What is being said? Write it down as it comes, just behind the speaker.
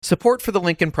Support for the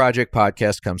Lincoln Project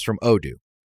podcast comes from Odoo.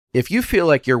 If you feel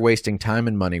like you're wasting time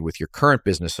and money with your current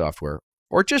business software,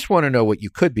 or just want to know what you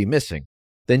could be missing,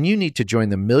 then you need to join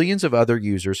the millions of other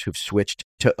users who've switched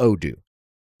to Odoo.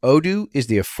 Odoo is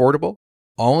the affordable,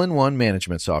 all-in-one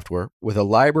management software with a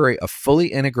library of fully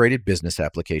integrated business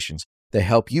applications that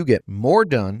help you get more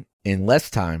done in less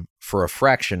time for a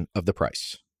fraction of the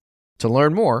price. To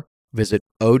learn more, visit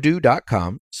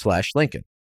odoo.com/Lincoln.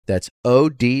 That's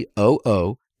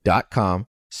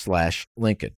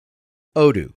odoo.com/Lincoln.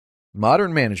 Odoo,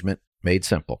 modern management made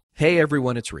simple. Hey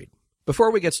everyone, it's Reed.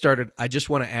 Before we get started, I just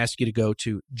want to ask you to go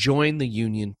to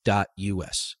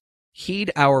jointheunion.us.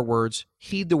 Heed our words,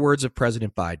 heed the words of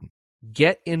President Biden.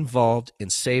 Get involved in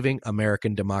saving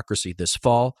American democracy this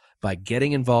fall by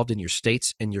getting involved in your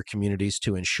states and your communities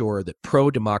to ensure that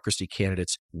pro-democracy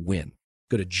candidates win.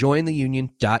 Go to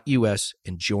jointheunion.us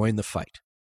and join the fight.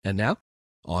 And now,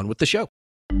 on with the show.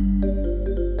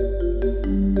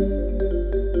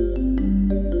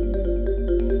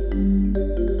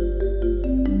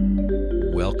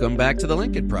 Welcome back to the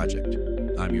Lincoln Project.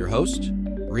 I'm your host,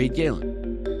 Reed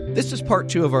Galen. This is part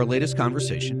 2 of our latest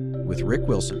conversation with Rick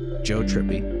Wilson, Joe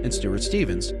Trippi, and Stuart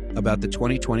Stevens about the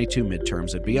 2022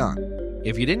 midterms and beyond.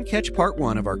 If you didn't catch part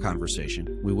 1 of our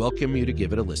conversation, we welcome you to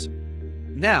give it a listen.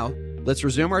 Now, let's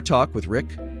resume our talk with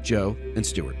Rick, Joe, and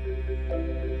Stuart.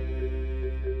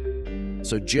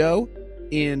 So, Joe,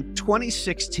 in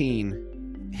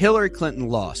 2016, Hillary Clinton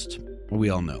lost,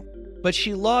 we all know. But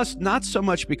she lost not so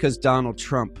much because Donald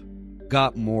Trump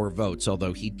got more votes,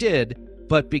 although he did,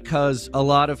 but because a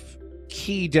lot of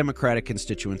key Democratic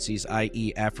constituencies,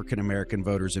 i.e. African-American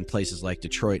voters in places like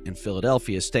Detroit and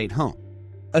Philadelphia, stayed home.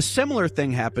 A similar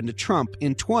thing happened to Trump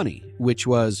in 20, which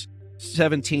was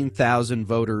 17,000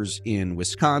 voters in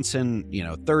Wisconsin,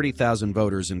 30,000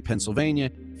 voters in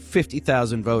Pennsylvania,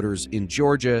 50,000 voters in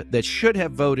Georgia that should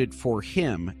have voted for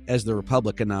him as the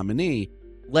Republican nominee,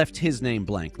 left his name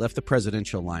blank, left the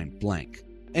presidential line blank.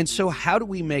 And so how do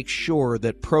we make sure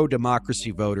that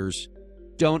pro-democracy voters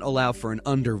don't allow for an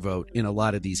undervote in a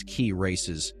lot of these key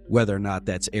races, whether or not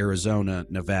that's Arizona,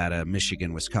 Nevada,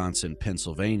 Michigan, Wisconsin,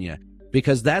 Pennsylvania?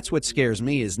 Because that's what scares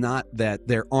me, is not that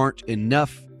there aren't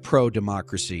enough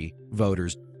pro-democracy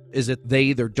voters, is that they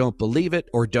either don't believe it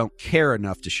or don't care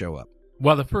enough to show up.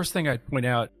 Well, the first thing I'd point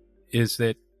out is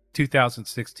that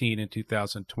 2016 and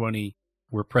 2020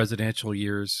 were presidential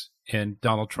years, and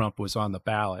Donald Trump was on the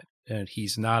ballot, and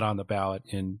he's not on the ballot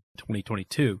in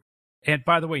 2022. And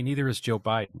by the way, neither is Joe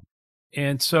Biden.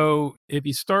 And so if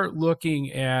you start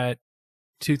looking at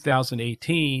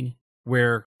 2018,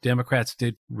 where Democrats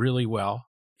did really well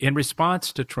in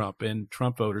response to Trump, and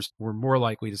Trump voters were more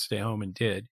likely to stay home and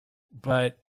did.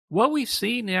 But what we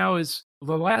see now is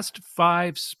the last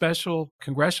 5 special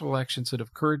congressional elections that have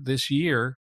occurred this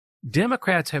year,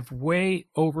 Democrats have way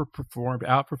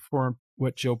outperformed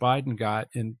what Joe Biden got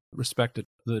in respect to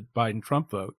the Biden-Trump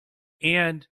vote.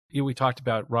 And we talked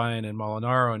about Ryan and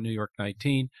Molinaro in New York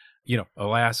 19,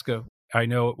 Alaska. I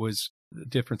know it was a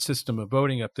different system of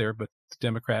voting up there, but the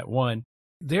Democrat won.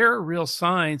 There are real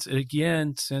signs,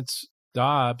 again, since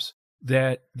Dobbs,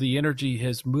 that the energy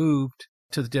has moved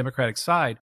to the Democratic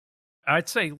side. I'd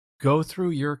say go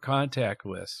through your contact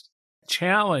list,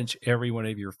 challenge every one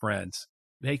of your friends,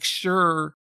 make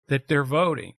sure that they're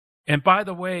voting. And by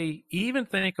the way, even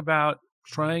think about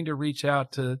trying to reach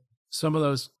out to some of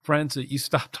those friends that you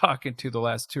stopped talking to the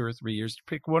last 2 or 3 years.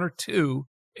 Pick 1 or 2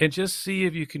 and just see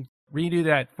if you can redo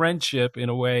that friendship in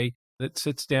a way that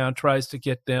sits down, tries to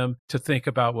get them to think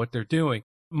about what they're doing.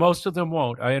 Most of them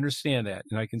won't. I understand that.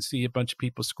 And I can see a bunch of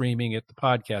people screaming at the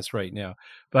podcast right now.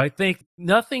 But I think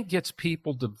nothing gets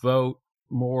people to vote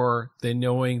more than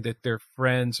knowing that their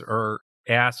friends are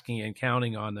asking and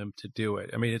counting on them to do it.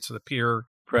 I mean, it's the peer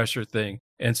pressure thing.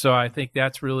 And so I think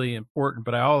that's really important.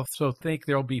 But I also think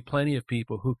there'll be plenty of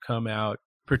people who come out,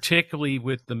 particularly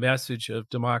with the message of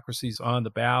democracy's on the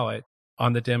ballot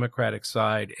on the Democratic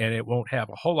side, and it won't have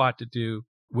a whole lot to do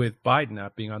with Biden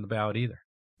not being on the ballot either.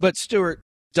 But Stuart,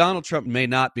 Donald Trump may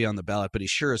not be on the ballot, but he's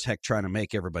sure as heck trying to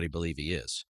make everybody believe he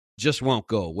is. Just won't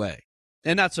go away.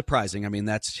 And not surprising. I mean,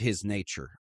 that's his nature.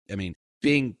 I mean,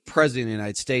 being president of the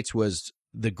United States was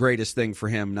the greatest thing for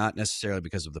him, not necessarily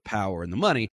because of the power and the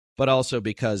money, but also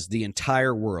because the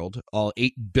entire world, all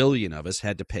 8 billion of us,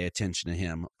 had to pay attention to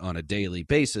him on a daily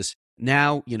basis.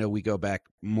 Now, we go back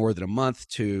more than a month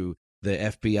to the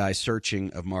FBI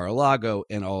searching of Mar-a-Lago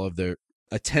and all of the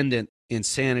attendant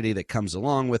insanity that comes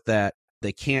along with that.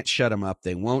 They can't shut him up.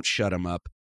 They won't shut him up.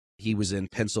 He was in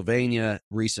Pennsylvania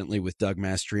recently with Doug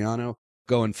Mastriano,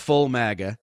 going full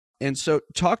MAGA. And so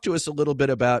talk to us a little bit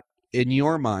about, in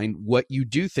your mind, what you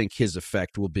do think his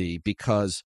effect will be,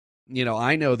 because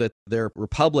I know that there are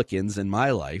Republicans in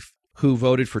my life who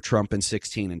voted for Trump in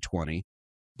 16 and 20,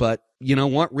 but,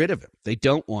 want rid of him. They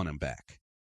don't want him back.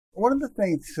 One of the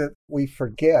things that we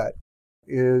forget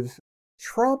is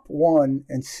Trump won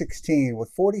in 16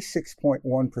 with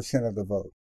 46.1% of the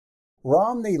vote.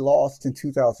 Romney lost in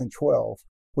 2012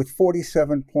 with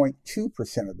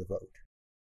 47.2% of the vote.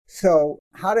 So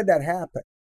how did that happen?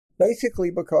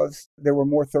 Basically because there were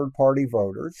more third-party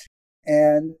voters,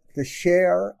 and the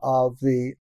share of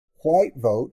the white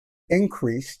vote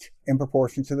increased in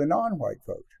proportion to the non-white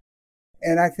vote.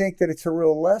 And I think that it's a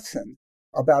real lesson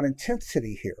about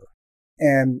intensity here.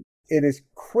 And it is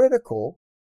critical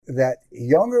that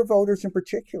younger voters in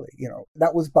particular,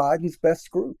 that was Biden's best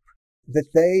group,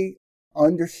 that they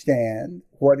understand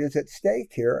what is at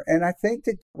stake here. And I think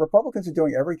that Republicans are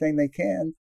doing everything they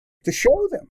can to show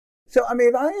them. So,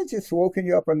 if I had just woken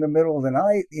you up in the middle of the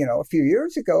night, a few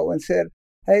years ago and said,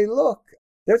 hey, look,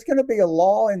 there's going to be a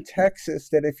law in Texas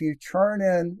that if you turn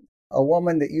in a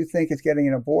woman that you think is getting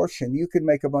an abortion, you could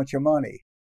make a bunch of money.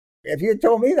 If you had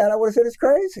told me that, I would have said it's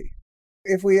crazy.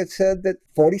 If we had said that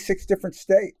 46 different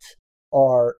states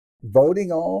are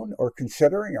voting on or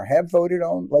considering or have voted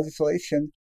on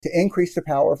legislation to increase the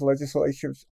power of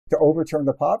legislatures to overturn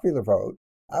the popular vote,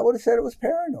 I would have said it was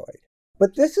paranoid.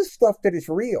 But this is stuff that is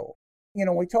real.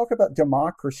 We talk about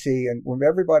democracy, and when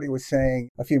everybody was saying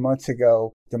a few months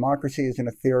ago, democracy is an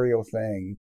ethereal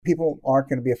thing. People aren't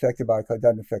going to be affected by it because it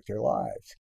doesn't affect their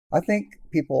lives. I think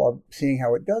people are seeing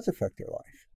how it does affect their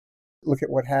life. Look at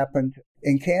what happened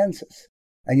in Kansas.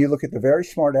 And you look at the very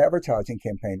smart advertising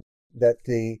campaign that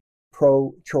the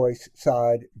pro-choice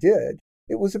side did.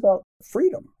 It was about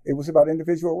freedom. It was about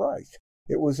individual rights.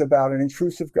 It was about an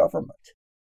intrusive government.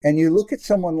 And you look at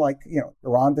someone like,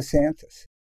 Ron DeSantis.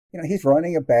 He's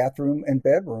running a bathroom and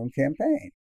bedroom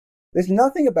campaign. There's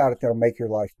nothing about it that'll make your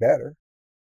life better.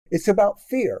 It's about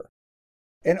fear.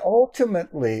 And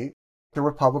ultimately, the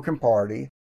Republican Party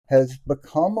has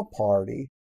become a party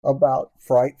about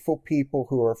frightful people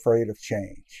who are afraid of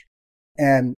change.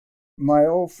 And my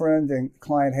old friend and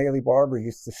client Haley Barber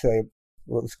used to say,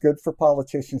 well, it was good for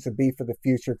politicians to be for the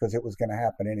future because it was going to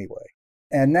happen anyway.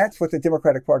 And that's what the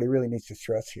Democratic Party really needs to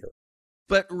stress here.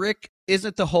 But Rick,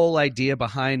 isn't the whole idea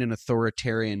behind an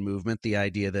authoritarian movement the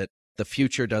idea that the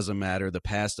future doesn't matter, the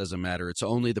past doesn't matter, it's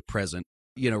only the present?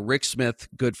 Rick Smith,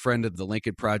 good friend of the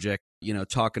Lincoln Project,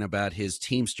 talking about his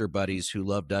Teamster buddies who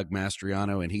love Doug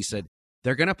Mastriano, and he said,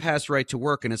 they're going to pass right to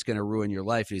work and it's going to ruin your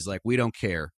life. And he's like, we don't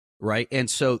care, right? And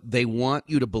so they want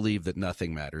you to believe that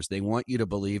nothing matters. They want you to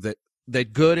believe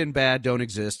that good and bad don't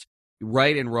exist,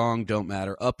 right and wrong don't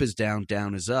matter, up is down,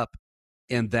 down is up.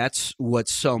 And that's what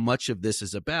so much of this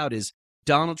is about, is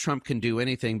Donald Trump can do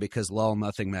anything because lol,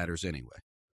 nothing matters anyway.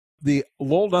 The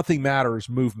lol, nothing matters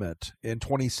movement in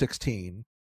 2016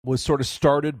 was sort of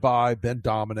started by Ben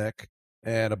Dominic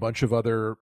and a bunch of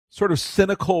other sort of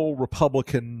cynical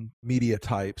Republican media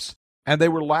types. And they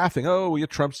were laughing, oh, yeah,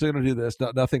 Trump's going to do this,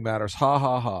 nothing matters, ha,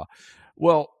 ha, ha.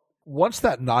 Well, once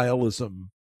that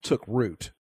nihilism took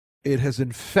root, it has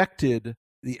infected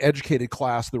the educated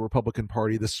class of the Republican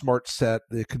Party, the smart set,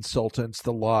 the consultants,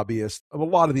 the lobbyists, a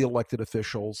lot of the elected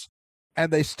officials,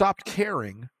 and they stopped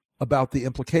caring about the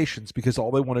implications because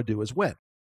all they want to do is win.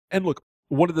 And look,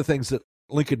 one of the things that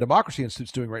Lincoln Democracy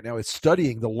Institute's doing right now is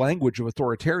studying the language of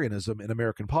authoritarianism in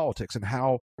American politics and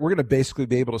how we're going to basically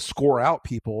be able to score out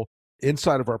people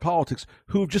inside of our politics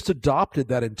who've just adopted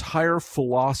that entire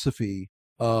philosophy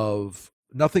of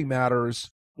nothing matters,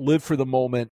 live for the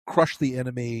moment, crush the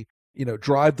enemy,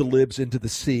 drive the libs into the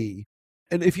sea.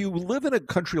 And if you live in a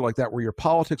country like that where your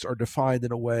politics are defined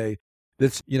in a way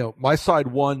that's, my side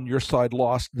won, your side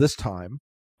lost this time,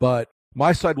 but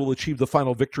my side will achieve the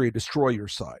final victory and destroy your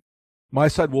side. My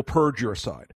side will purge your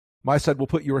side. My side will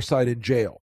put your side in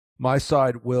jail. My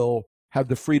side will have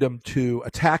the freedom to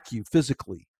attack you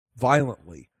physically,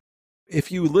 violently.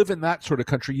 If you live in that sort of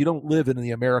country, you don't live in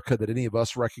the America that any of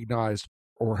us recognized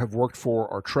or have worked for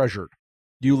or treasured.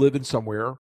 You live in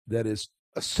somewhere that is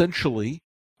essentially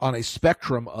on a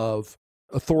spectrum of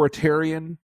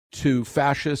authoritarian to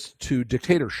fascist to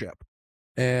dictatorship.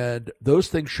 And those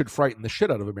things should frighten the shit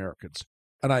out of Americans.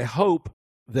 And I hope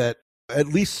that at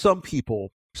least some people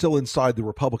still inside the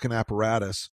Republican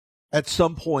apparatus at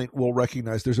some point will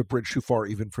recognize there's a bridge too far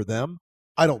even for them.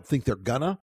 I don't think they're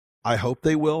gonna. I hope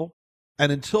they will.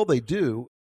 And until they do,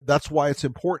 that's why it's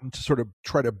important to sort of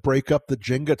try to break up the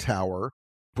Jenga tower,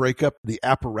 break up the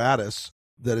apparatus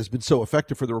that has been so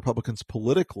effective for the Republicans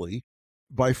politically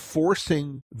by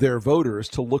forcing their voters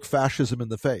to look fascism in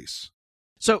the face.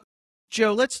 So,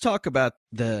 Joe, let's talk about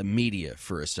the media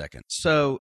for a second.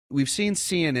 So we've seen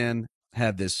CNN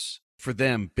have this for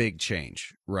them, big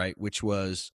change, right? Which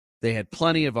was they had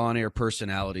plenty of on-air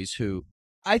personalities who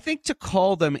I think to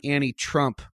call them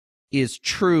anti-Trump is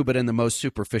true, but in the most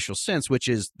superficial sense, which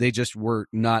is they just were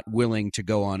not willing to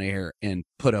go on air and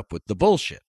put up with the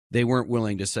bullshit. They weren't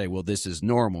willing to say, well, this is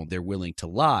normal. They're willing to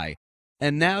lie.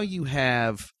 And now you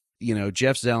have,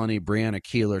 Jeff Zeleny, Breonna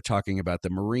Keeler talking about the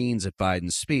Marines at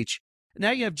Biden's speech.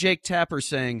 Now you have Jake Tapper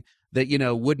saying that,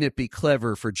 wouldn't it be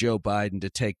clever for Joe Biden to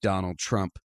take Donald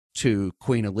Trump to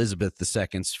Queen Elizabeth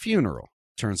II's funeral?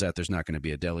 Turns out there's not going to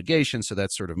be a delegation, so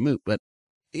that's sort of moot. But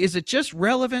is it just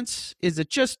relevance? Is it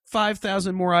just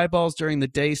 5,000 more eyeballs during the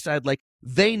day side? Like,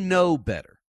 they know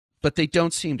better, but they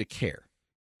don't seem to care.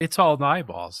 It's all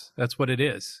eyeballs. That's what it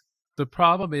is. The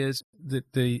problem is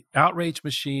that the outrage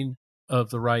machine of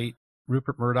the right,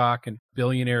 Rupert Murdoch and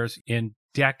billionaires in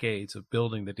decades of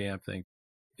building the damn thing,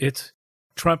 it's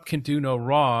Trump can do no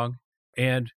wrong,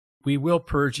 and we will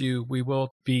purge you, we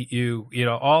will beat you,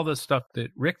 all the stuff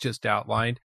that Rick just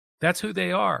outlined. That's who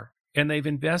they are. And they've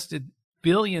invested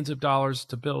billions of dollars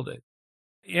to build it.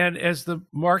 And as the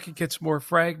market gets more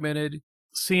fragmented,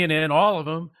 CNN, all of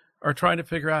them, are trying to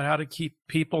figure out how to keep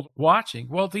people watching.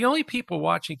 Well, the only people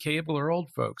watching cable are old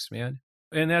folks, man.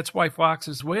 And that's why Fox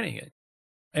is winning it.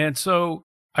 And so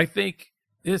I think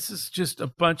this is just a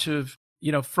bunch of,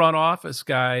 front office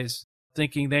guys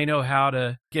thinking they know how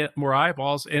to get more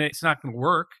eyeballs, and it's not going to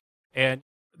work. And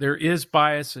there is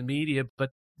bias in media,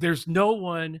 but there's no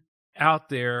one out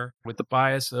there with the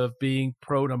bias of being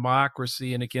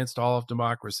pro-democracy and against all of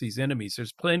democracy's enemies.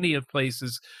 There's plenty of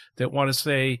places that want to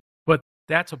say, but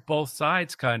that's a both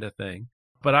sides kind of thing.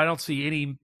 But I don't see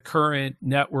any current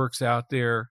networks out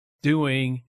there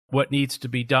doing what needs to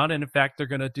be done. And in fact, they're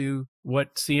going to do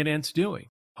what CNN's doing,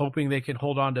 hoping they can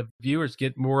hold on to viewers,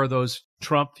 get more of those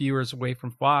Trump viewers away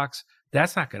from Fox.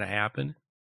 That's not going to happen.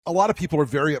 A lot of people are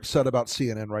very upset about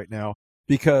CNN right now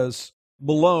because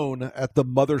Malone at the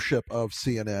mothership of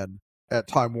CNN at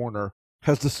Time Warner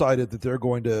has decided that they're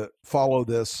going to follow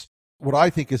this, what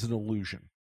I think is an illusion.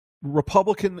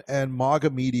 Republican and MAGA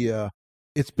media,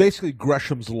 it's basically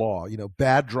Gresham's law,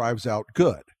 bad drives out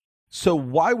good. So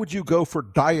why would you go for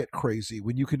diet crazy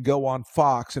when you can go on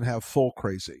Fox and have full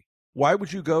crazy? Why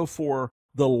would you go for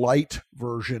the light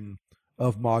version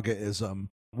of MAGAism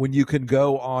when you can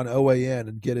go on OAN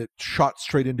and get it shot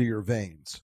straight into your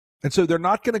veins? And so they're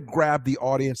not going to grab the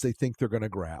audience they think they're going to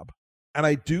grab. And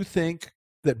I do think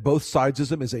that both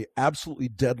sidesism is a absolutely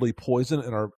deadly poison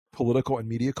in our political and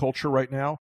media culture right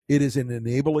now. It is an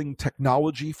enabling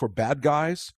technology for bad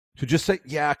guys to just say,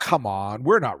 yeah, come on,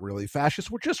 we're not really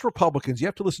fascists. We're just Republicans. You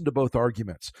have to listen to both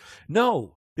arguments.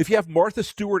 No, if you have Martha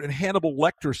Stewart and Hannibal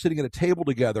Lecter sitting at a table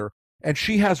together and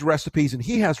she has recipes and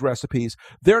he has recipes,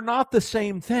 they're not the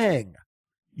same thing.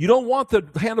 You don't want the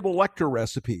Hannibal Lecter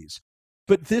recipes.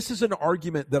 But this is an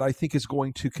argument that I think is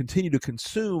going to continue to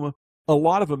consume a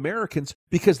lot of Americans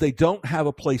because they don't have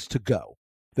a place to go.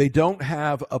 They don't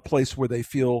have a place where they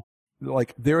feel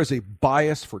like there is a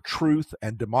bias for truth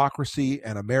and democracy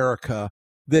and America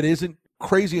that isn't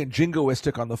crazy and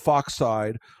jingoistic on the Fox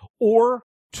side or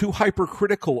too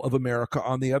hypercritical of America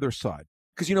on the other side.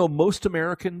 Because, most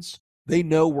Americans, they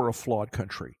know we're a flawed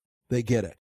country. They get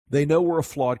it. They know we're a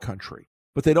flawed country.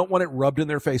 But they don't want it rubbed in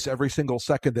their face every single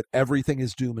second that everything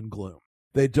is doom and gloom.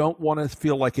 They don't want to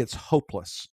feel like it's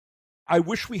hopeless. I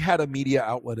wish we had a media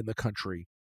outlet in the country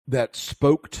that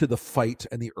spoke to the fight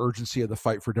and the urgency of the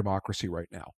fight for democracy right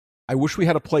now. I wish we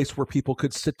had a place where people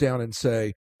could sit down and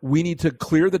say, we need to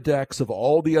clear the decks of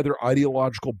all the other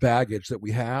ideological baggage that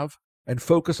we have and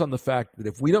focus on the fact that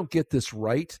if we don't get this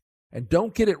right and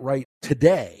don't get it right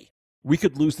today, we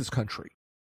could lose this country.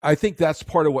 I think that's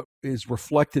part of what is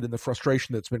reflected in the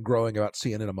frustration that's been growing about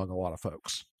CNN among a lot of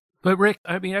folks. But Rick,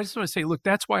 I just want to say, look,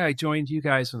 that's why I joined you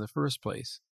guys in the first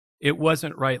place. It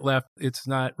wasn't right, left. It's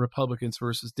not Republicans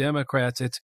versus Democrats.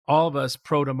 It's all of us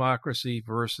pro-democracy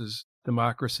versus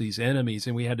democracy's enemies,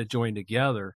 and we had to join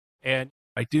together. And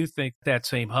I do think that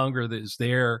same hunger that is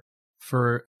there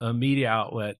for a media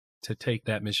outlet to take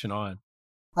that mission on.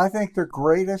 I think the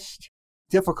greatest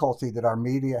difficulty that our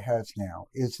media has now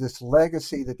is this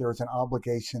legacy that there is an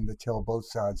obligation to tell both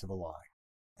sides of a lie.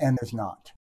 And there's not.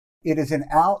 It is an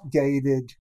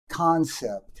outdated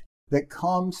concept that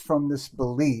comes from this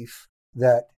belief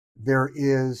that there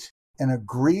is an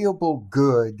agreeable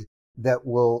good that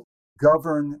will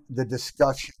govern the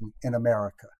discussion in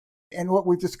America. And what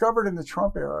we've discovered in the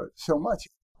Trump era so much,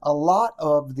 a lot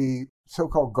of the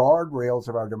so-called guardrails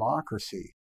of our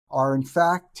democracy are in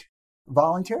fact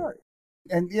voluntary.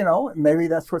 And, maybe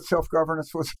that's what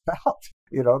self-governance was about,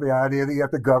 the idea that you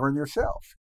have to govern yourself.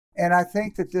 And I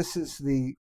think that this is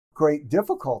the great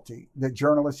difficulty that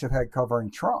journalists have had covering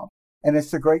Trump. And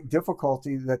it's the great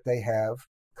difficulty that they have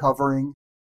covering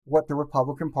what the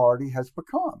Republican Party has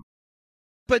become.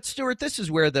 But Stuart, this is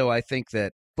where, though, I think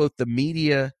that both the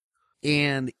media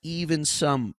and even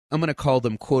some, I'm going to call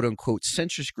them quote unquote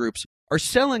centrist groups, are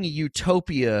selling a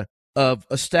utopia of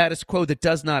a status quo that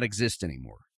does not exist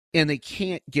anymore. And they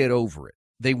can't get over it.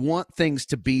 They want things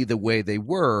to be the way they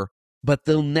were, but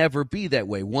they'll never be that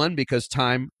way. One, because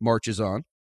time marches on,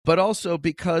 but also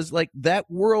because like that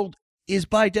world is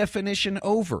by definition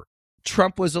over.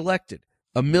 Trump was elected,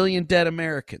 1 million dead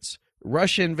Americans,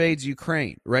 Russia invades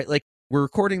Ukraine, right? Like we're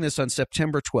recording this on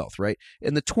September 12th, right?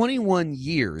 In the 21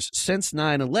 years since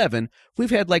 9/11,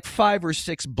 we've had like 5 or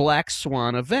 6 black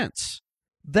swan events.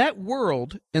 That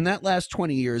world in that last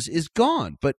 20 years is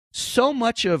gone. But so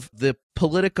much of the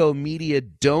Politico media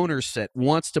donor set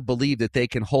wants to believe that they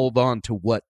can hold on to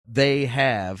what they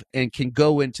have and can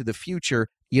go into the future,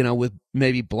 you know, with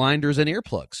maybe blinders and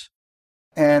earplugs.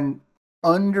 And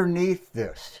underneath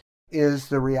this is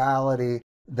the reality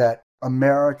that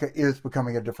America is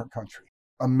becoming a different country.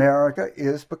 America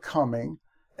is becoming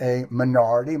a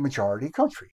majority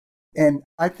country. And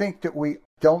I think that we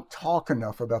don't talk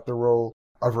enough about the role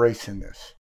of race in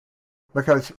this,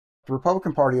 because the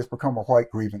Republican Party has become a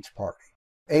white grievance party.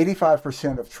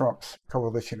 85% of Trump's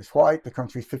coalition is white. The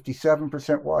country's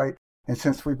 57% white. And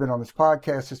since we've been on this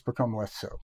podcast, it's become less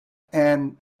so.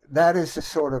 And that is the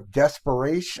sort of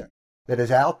desperation that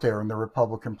is out there in the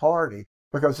Republican Party,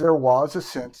 because there was a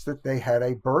sense that they had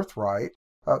a birthright,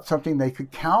 something they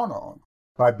could count on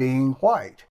by being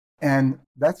white. And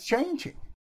that's changing.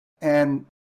 And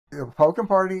the Republican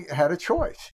Party had a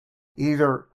choice.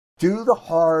 Either do the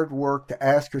hard work to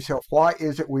ask yourself, why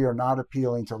is it we are not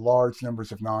appealing to large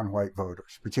numbers of non-white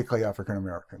voters, particularly African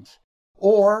Americans,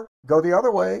 or go the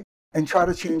other way and try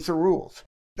to change the rules.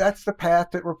 That's the path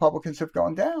that Republicans have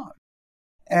gone down.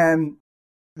 And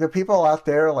the people out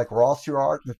there like Ross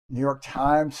Stewart, the New York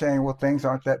Times saying, well, things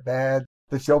aren't that bad.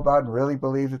 Does Joe Biden really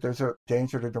believe that there's a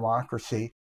danger to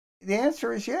democracy? The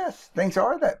answer is yes, things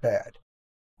are that bad.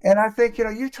 And I think,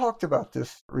 you talked about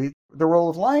this, Reed, the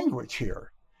role of language here.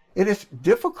 It is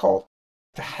difficult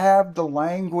to have the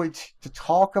language to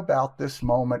talk about this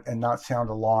moment and not sound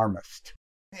alarmist.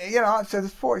 I've said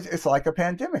this before, it's like a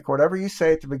pandemic. Whatever you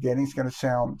say at the beginning is going to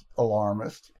sound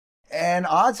alarmist. And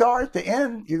odds are at the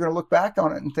end, you're going to look back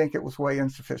on it and think it was way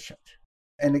insufficient.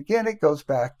 And again, it goes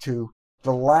back to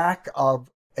the lack of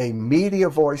a media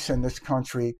voice in this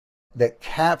country that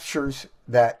captures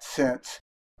that sense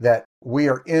that we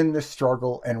are in this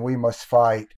struggle and we must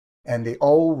fight, and the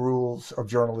old rules of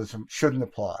journalism shouldn't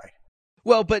apply.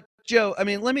 Well, but Joe,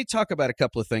 let me talk about a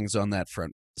couple of things on that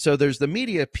front. So there's the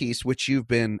media piece, which you've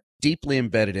been deeply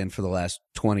embedded in for the last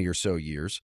 20 or so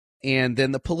years. And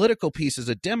then the political piece as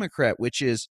a Democrat, which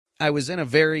is, I was in a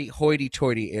very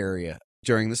hoity-toity area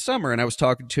during the summer, and I was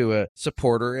talking to a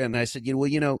supporter, and I said,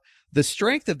 the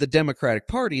strength of the Democratic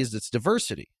Party is its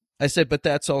diversity. I said, but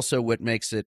that's also what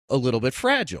makes it a little bit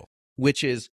fragile, which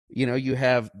is, you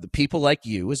have the people like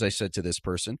you, as I said to this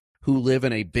person, who live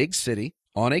in a big city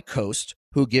on a coast,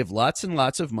 who give lots and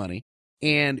lots of money,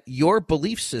 and your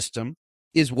belief system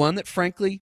is one that,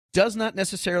 frankly, does not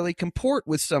necessarily comport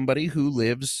with somebody who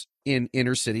lives in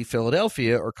inner city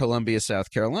Philadelphia or Columbia, South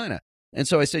Carolina. And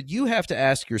so I said, you have to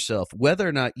ask yourself whether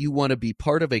or not you want to be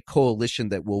part of a coalition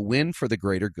that will win for the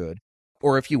greater good,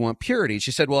 or if you want purity.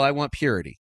 She said, well, I want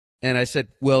purity. And I said,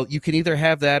 well, you can either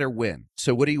have that or win.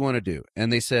 So what do you want to do?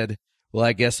 And they said, well,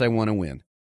 I guess I want to win.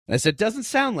 And I said, doesn't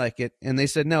sound like it. And they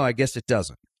said, no, I guess it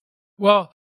doesn't.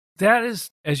 Well, that is,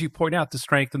 as you point out, the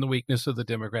strength and the weakness of the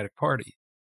Democratic Party.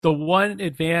 The one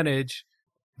advantage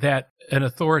that an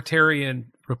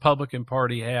authoritarian Republican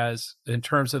Party has in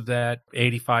terms of that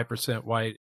 85%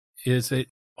 white is that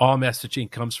all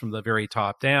messaging comes from the very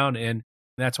top down. And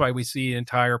that's why we see the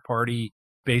entire party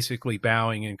basically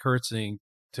bowing and curtsying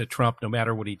to Trump no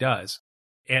matter what he does.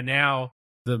 And now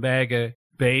the MAGA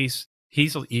base,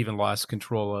 he's even lost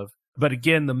control of. But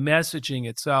again, the messaging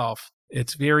itself,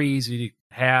 it's very easy to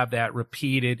have that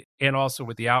repeated. And also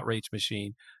with the outrage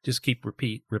machine, just keep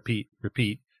repeat.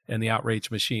 And the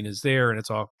outrage machine is there and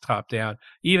it's all top down.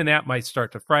 Even that might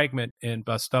start to fragment and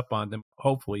bust up on them.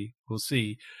 Hopefully, we'll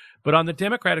see. But on the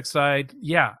Democratic side,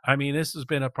 this has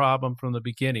been a problem from the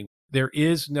beginning. There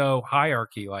is no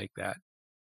hierarchy like that.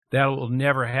 That will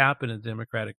never happen in the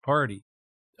Democratic Party.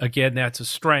 Again, that's a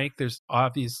strength. There's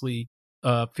obviously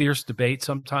fierce debate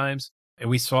sometimes. And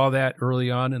we saw that early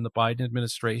on in the Biden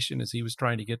administration as he was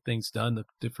trying to get things done, the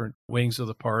different wings of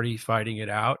the party fighting it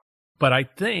out. But I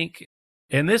think,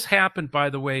 and this happened, by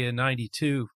the way, in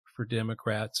 92 for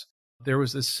Democrats, there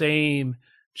was the same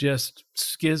just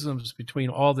schisms between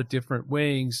all the different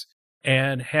wings.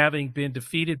 And having been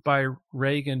defeated by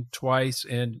Reagan twice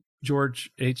and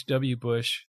George H.W.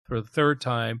 Bush for the third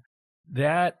time,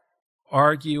 that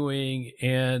arguing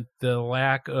and the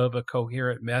lack of a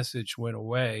coherent message went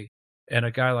away. And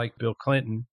a guy like Bill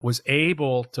Clinton was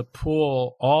able to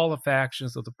pull all the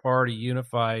factions of the party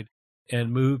unified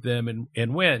and move them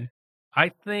and win. I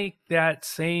think that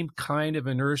same kind of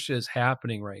inertia is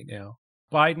happening right now.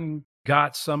 Biden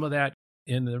got some of that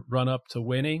in the run up to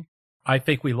winning. I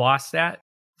think we lost that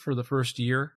for the first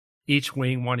year. Each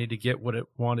wing wanted to get what it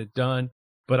wanted done.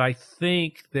 But I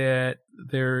think that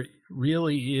there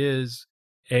really is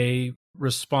a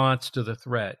response to the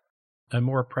threat, a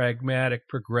more pragmatic,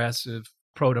 progressive,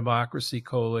 pro-democracy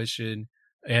coalition,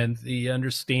 and the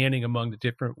understanding among the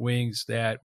different wings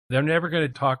that they're never going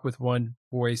to talk with one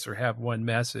voice or have one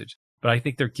message. But I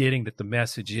think they're getting that the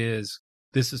message is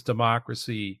this is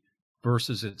democracy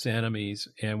versus its enemies,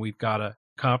 and we've got to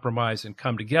compromise and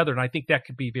come together. And I think that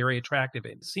could be very attractive.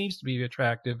 It seems to be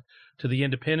attractive to the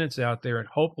independents out there. And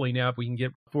hopefully now if we can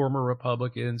get former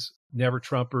Republicans, never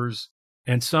Trumpers,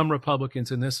 and some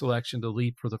Republicans in this election to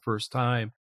lead for the first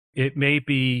time, it may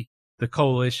be the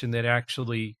coalition that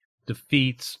actually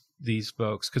defeats these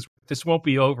folks, because this won't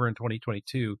be over in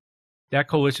 2022. That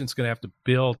coalition's going to have to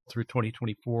build through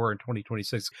 2024 and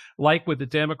 2026. Like with the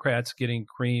Democrats getting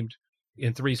creamed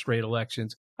in 3 straight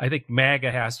elections, I think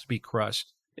MAGA has to be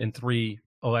crushed in 3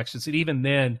 elections. And even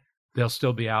then, they'll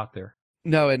still be out there.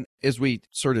 No, and as we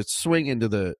sort of swing into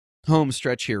the home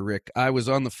stretch here, Rick, I was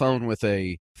on the phone with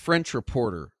a French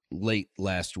reporter late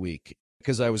last week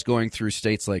because I was going through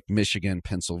states like Michigan,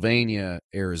 Pennsylvania,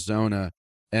 Arizona,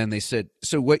 and they said,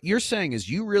 so what you're saying is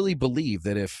you really believe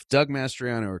that if Doug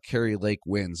Mastriano or Kerry Lake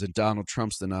wins and Donald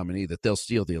Trump's the nominee, that they'll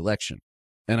steal the election?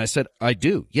 And I said, I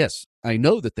do. Yes, I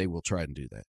know that they will try and do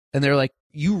that. And they're like,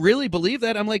 you really believe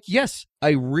that? I'm like, yes,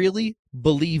 I really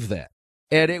believe that.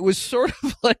 And it was sort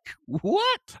of like,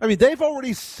 what? I mean, they've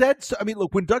already said so. I mean,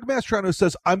 look, when Doug Mastriano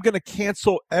says, I'm going to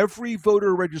cancel every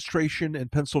voter registration in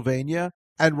Pennsylvania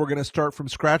and we're going to start from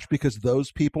scratch because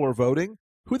those people are voting,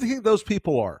 who do you think those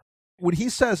people are? When he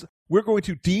says we're going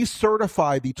to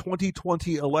decertify the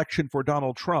 2020 election for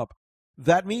Donald Trump,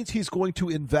 that means he's going to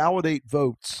invalidate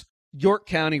votes. York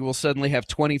County will suddenly have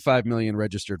 25 million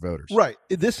registered voters. Right.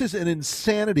 This is an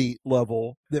insanity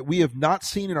level that we have not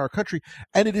seen in our country.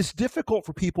 And it is difficult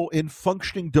for people in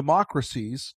functioning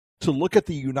democracies to look at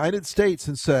the United States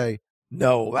and say,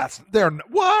 no,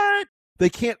 what? They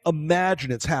can't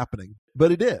imagine it's happening,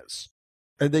 but it is.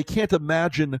 And they can't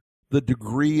imagine the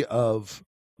degree of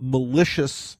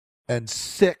malicious and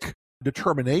sick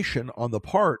determination on the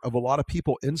part of a lot of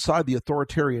people inside the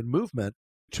authoritarian movement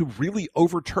to really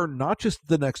overturn not just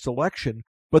the next election,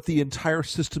 but the entire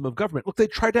system of government. Look, they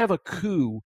tried to have a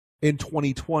coup in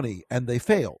 2020 and they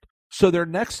failed. So their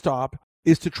next stop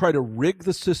is to try to rig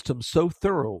the system so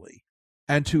thoroughly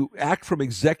and to act from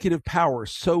executive power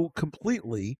so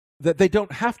completely that they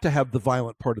don't have to have the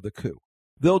violent part of the coup.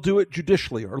 They'll do it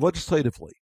judicially or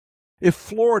legislatively. If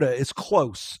Florida is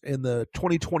close in the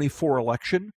 2024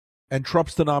 election and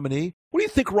Trump's the nominee, what do you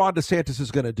think Ron DeSantis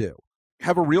is going to do?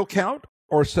 Have a real count?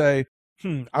 Or say,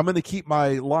 I'm going to keep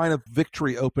my line of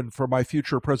victory open for my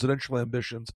future presidential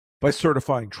ambitions by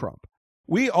certifying Trump?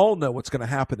 We all know what's going to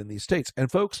happen in these states. And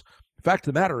folks, the fact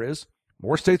of the matter is,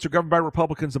 more states are governed by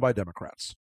Republicans than by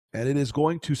Democrats. And it is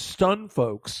going to stun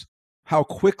folks how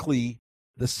quickly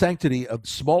the sanctity of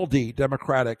small d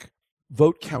Democratic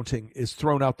vote counting is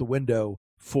thrown out the window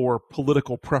for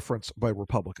political preference by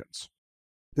Republicans.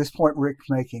 This point Rick's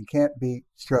making can't be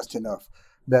stressed enough,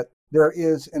 that there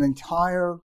is an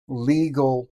entire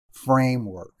legal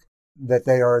framework that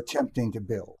they are attempting to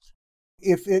build.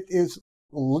 If it is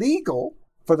legal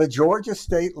for the Georgia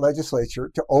state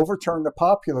legislature to overturn the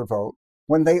popular vote,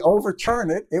 when they overturn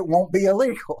it, it won't be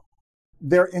illegal.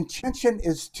 Their intention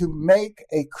is to make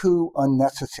a coup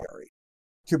unnecessary,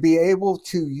 to be able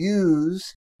to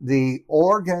use the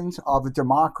organs of a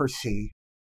democracy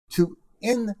to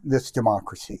end this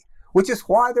democracy, which is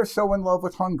why they're so in love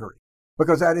with Hungary.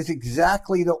 Because that is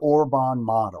exactly the Orban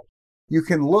model. You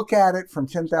can look at it from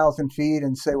 10,000 feet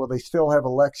and say, well, they still have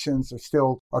elections, there's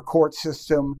still a court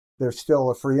system, there's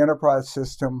still a free enterprise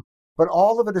system, but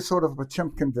all of it is sort of a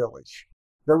Potemkin village.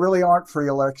 There really aren't free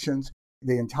elections.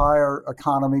 The entire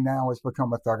economy now has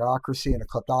become a thugocracy and a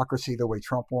kleptocracy the way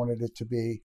Trump wanted it to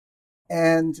be.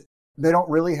 And they don't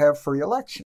really have free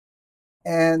elections.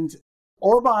 And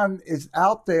Orban is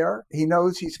out there. He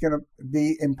knows he's going to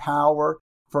be in power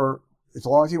for as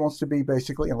long as he wants to be,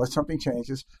 basically, unless something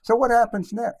changes. So what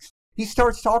happens next? He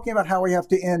starts talking about how we have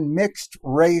to end mixed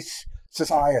race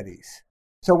societies.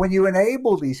 So when you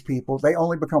enable these people, they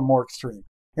only become more extreme.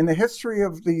 In the history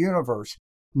of the universe,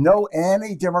 no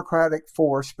anti-democratic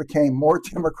force became more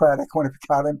democratic when it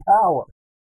got in power.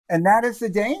 And that is the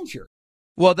danger.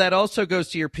 Well, that also goes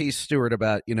to your piece, Stuart,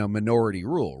 about, minority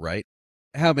rule, right?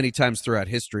 How many times throughout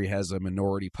history has a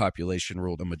minority population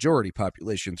ruled a majority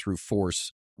population through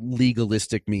force,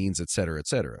 legalistic means, et cetera, et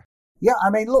cetera? Yeah, I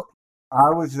mean, look,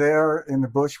 I was there in the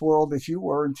Bush world as you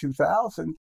were in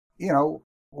 2000.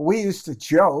 We used to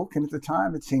joke, and at the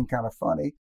time it seemed kind of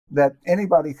funny, that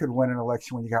anybody could win an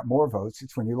election when you got more votes.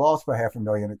 It's when you lost by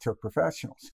 500,000 it took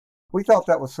professionals. We thought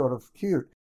that was sort of cute.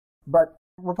 But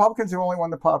Republicans have only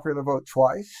won the popular vote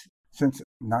twice since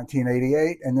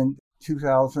 1988 and then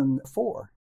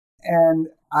 2004. And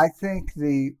I think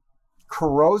the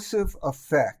corrosive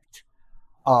effect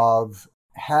of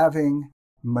having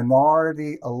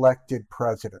minority elected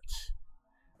presidents,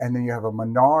 and then you have a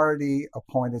minority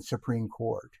appointed Supreme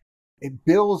Court, it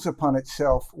builds upon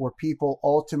itself where people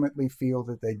ultimately feel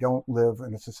that they don't live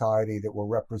in a society that will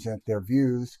represent their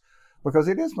views because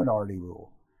it is minority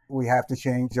rule. We have to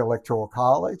change the Electoral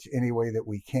College any way that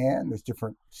we can. There's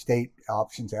different state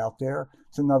options out there.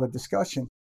 It's another discussion.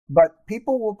 But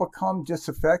people will become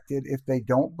disaffected if they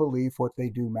don't believe what they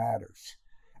do matters.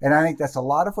 And I think that's a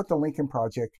lot of what the Lincoln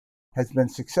Project has been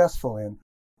successful in.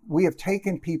 We have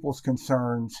taken people's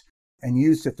concerns and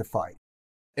used it to fight.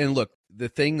 And look, the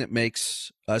thing that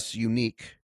makes us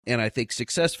unique and I think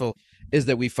successful is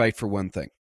that we fight for one thing.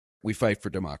 We fight for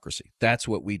democracy. That's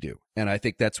what we do. And I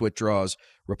think that's what draws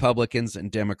Republicans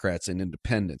and Democrats and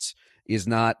independents, is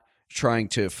not trying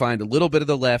to find a little bit of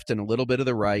the left and a little bit of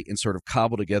the right and sort of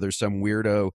cobble together some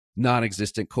weirdo,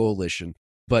 non-existent coalition,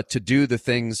 but to do the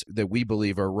things that we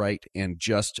believe are right and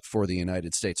just for the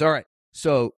United States. All right.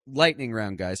 So lightning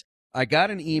round, guys. I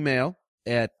got an email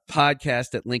at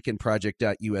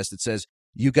podcast@lincolnproject.us that says,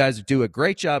 you guys do a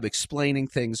great job explaining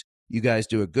things. You guys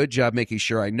do a good job making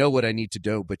sure I know what I need to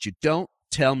do, but you don't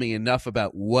tell me enough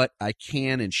about what I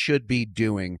can and should be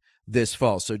doing this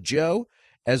fall. So Joe,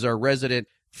 as our resident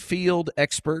field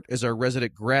expert, as our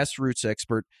resident grassroots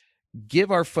expert,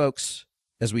 give our folks,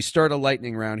 as we start a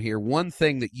lightning round here, one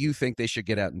thing that you think they should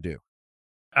get out and do.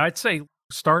 I'd say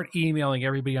start emailing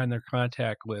everybody on their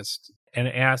contact list and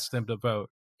ask them to vote.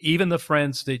 Even the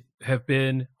friends that have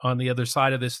been on the other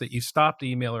side of this that you stopped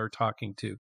emailing or talking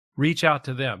to, reach out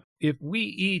to them. If we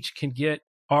each can get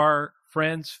our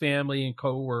friends, family, and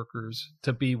coworkers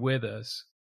to be with us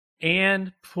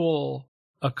and pull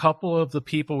a couple of the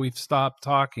people we've stopped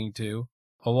talking to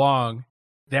along,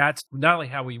 that's not only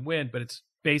how we win, but it's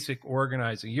basic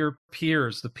organizing. Your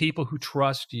peers, the people who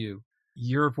trust you,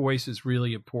 your voice is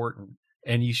really important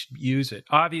and you should use it.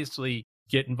 Obviously,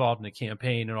 get involved in the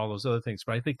campaign and all those other things.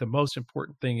 But I think the most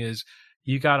important thing is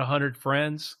you got 100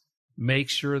 friends, make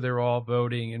sure they're all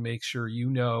voting and make sure you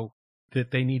know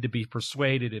that they need to be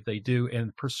persuaded if they do,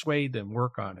 and persuade them,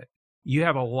 work on it. You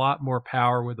have a lot more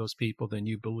power with those people than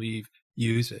you believe.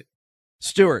 Use it.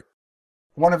 Stuart.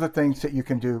 One of the things that you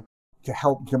can do to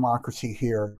help democracy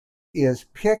here is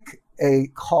pick a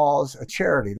cause, a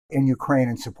charity in Ukraine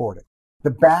and support it.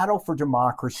 The battle for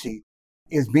democracy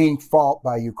is being fought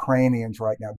by Ukrainians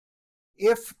right now.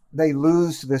 If they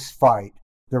lose this fight,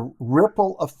 the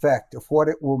ripple effect of what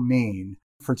it will mean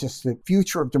for just the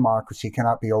future of democracy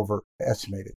cannot be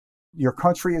overestimated. Your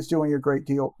country is doing a great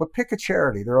deal, but pick a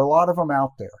charity. There are a lot of them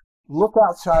out there. Look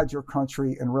outside your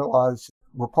country and realize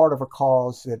we're part of a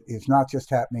cause that is not just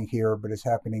happening here, but is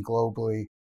happening globally,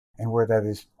 and where that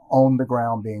is on the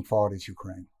ground being fought is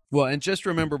Ukraine. Well, and just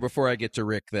remember before I get to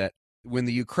Rick that when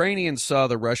the Ukrainians saw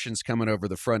the Russians coming over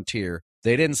the frontier,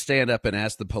 they didn't stand up and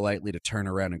ask them politely to turn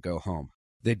around and go home.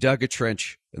 They dug a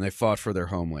trench and they fought for their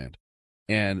homeland.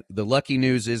 And the lucky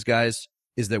news is, guys,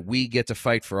 is that we get to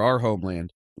fight for our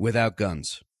homeland without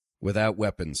guns, without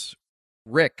weapons.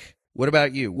 Rick, what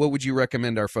about you? What would you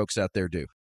recommend our folks out there do?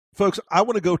 Folks, I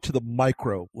want to go to the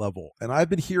micro level. And I've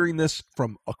been hearing this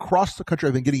from across the country.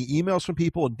 I've been getting emails from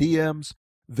people and DMs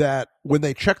that when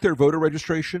they check their voter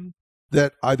registration,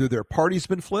 that either their party's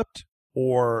been flipped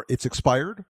or it's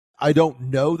expired. I don't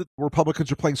know that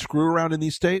Republicans are playing screw around in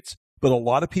these states, but a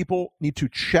lot of people need to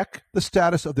check the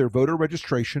status of their voter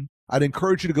registration. I'd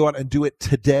encourage you to go out and do it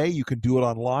today. You can do it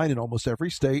online in almost every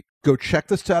state. Go check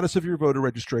the status of your voter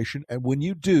registration. And when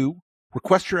you do,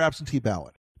 request your absentee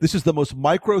ballot. This is the most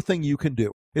micro thing you can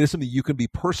do. It is something you can be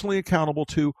personally accountable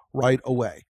to right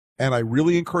away. And I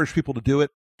really encourage people to do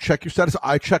it. Check your status.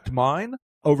 I checked mine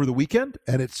over the weekend,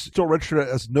 and it's still registered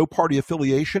as no party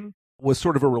affiliation. Was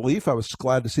sort of a relief. I was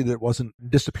glad to see that it wasn't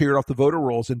disappeared off the voter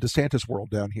rolls in DeSantis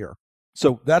world down here.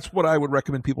 So that's what I would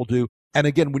recommend people do. And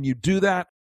again, when you do that,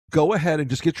 go ahead and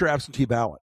just get your absentee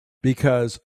ballot,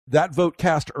 because that vote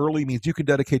cast early means you can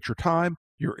dedicate your time,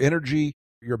 your energy,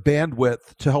 your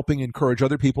bandwidth to helping encourage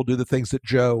other people to do the things that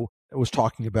Joe was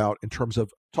talking about in terms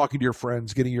of talking to your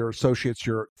friends, getting your associates,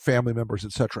 your family members,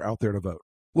 etc., out there to vote.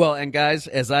 Well, and guys,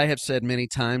 as I have said many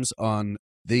times on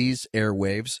these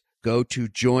airwaves, go to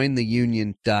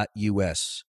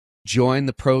jointheunion.us. Join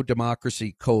the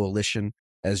pro-democracy coalition.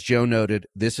 As Joe noted,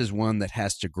 this is one that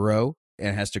has to grow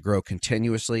and has to grow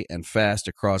continuously and fast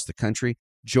across the country.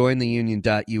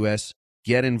 Jointheunion.us.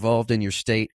 Get involved in your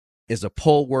state as a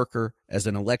poll worker, as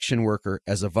an election worker,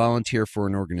 as a volunteer for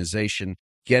an organization.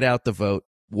 Get out the vote,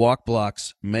 walk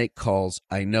blocks, make calls.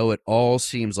 I know it all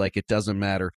seems like it doesn't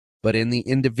matter, but in the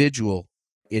individual,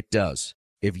 it does.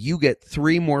 If you get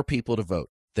 3 more people to vote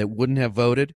that wouldn't have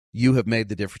voted, you have made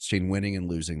the difference between winning and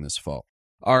losing this fall.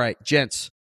 All right, gents,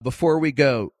 before we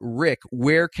go, Rick,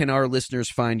 where can our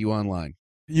listeners find you online?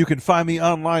 You can find me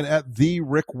online at the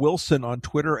Rick Wilson on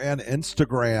Twitter and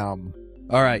Instagram.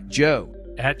 All right, Joe.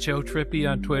 At Joe Trippy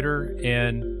on Twitter,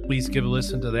 and please give a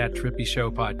listen to that Trippy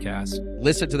Show podcast.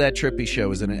 Listen to that Trippy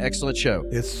Show. It's an excellent show.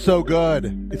 It's so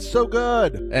good. It's so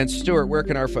good. And Stuart, where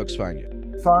can our folks find you?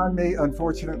 Find me,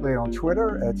 unfortunately, on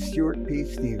Twitter at Stuart P.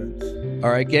 Stevens.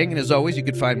 All right, gang. And as always, you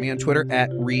can find me on Twitter at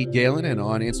Reed Galen and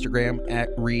on Instagram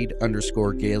at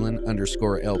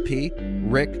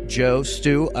Reed_Galen_LP. Rick, Joe,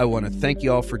 Stu, I want to thank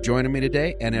you all for joining me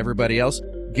today, and everybody else.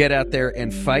 Get out there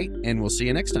and fight, and we'll see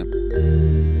you next time.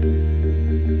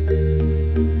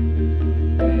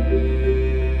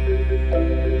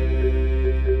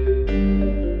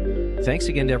 Thanks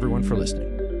again to everyone for listening.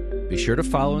 Be sure to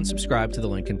follow and subscribe to The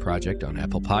Lincoln Project on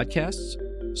Apple Podcasts,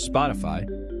 Spotify,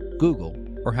 Google,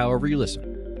 or however you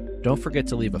listen. Don't forget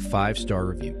to leave a 5-star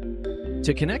review.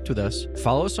 To connect with us,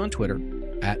 follow us on Twitter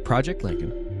at Project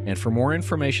Lincoln, and for more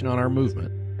information on our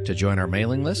movement, to join our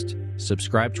mailing list,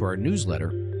 subscribe to our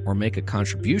newsletter, or make a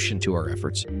contribution to our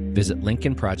efforts, visit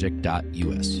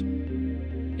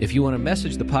lincolnproject.us. If you want to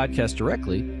message the podcast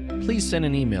directly, please send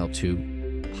an email to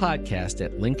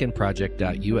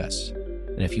podcast@lincolnproject.us.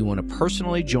 And if you want to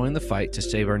personally join the fight to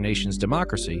save our nation's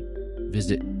democracy,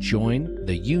 visit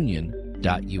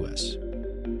jointheunion.us.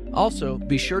 Also,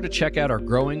 be sure to check out our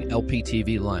growing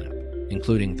LPTV lineup,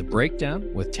 including The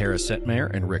Breakdown with Tara Setmeyer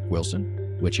and Rick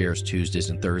Wilson, which airs Tuesdays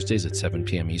and Thursdays at 7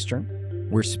 p.m. Eastern.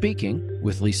 We're Speaking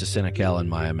with Lisa Senecal and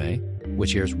Maya May,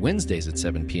 which airs Wednesdays at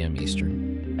 7 p.m.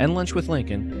 Eastern. And Lunch with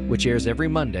Lincoln, which airs every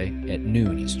Monday at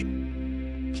noon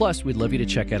Eastern. Plus, we'd love you to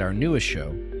check out our newest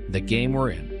show, The Game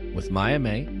We're In, with Maya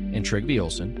May and Trigby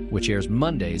Olson, which airs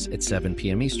Mondays at 7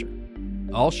 p.m. Eastern.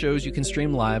 All shows you can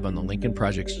stream live on the Lincoln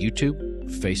Project's YouTube,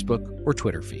 Facebook, or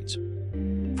Twitter feeds.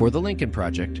 For the Lincoln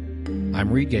Project,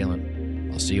 I'm Reed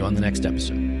Galen. I'll see you on the next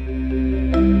episode.